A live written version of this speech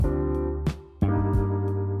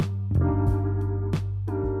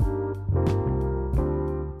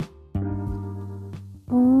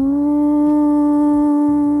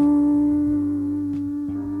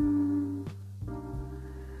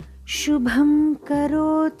शुभं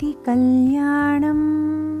करोति कल्याणम्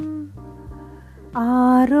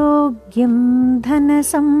आरोग्यं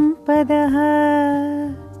धनसम्पदः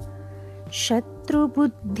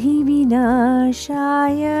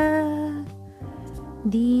शत्रुबुद्धिविनाशाय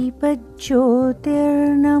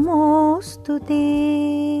दीपज्योतिर्नमोस्तुते.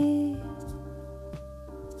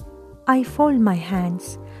 I fold my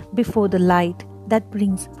hands before the light that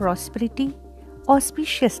brings prosperity,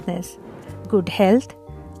 auspiciousness, good health,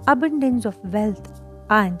 abundance of wealth,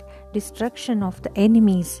 and destruction of the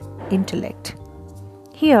enemy's intellect.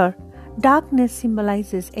 Here, darkness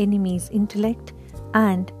symbolizes enemy's intellect,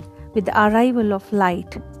 and with the arrival of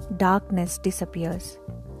light, darkness disappears.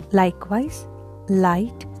 Likewise,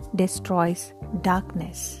 light destroys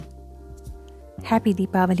darkness. Happy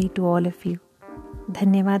Deepavali to all of you.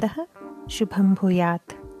 Dhanyavadah. Shubham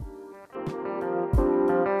Bhuyat.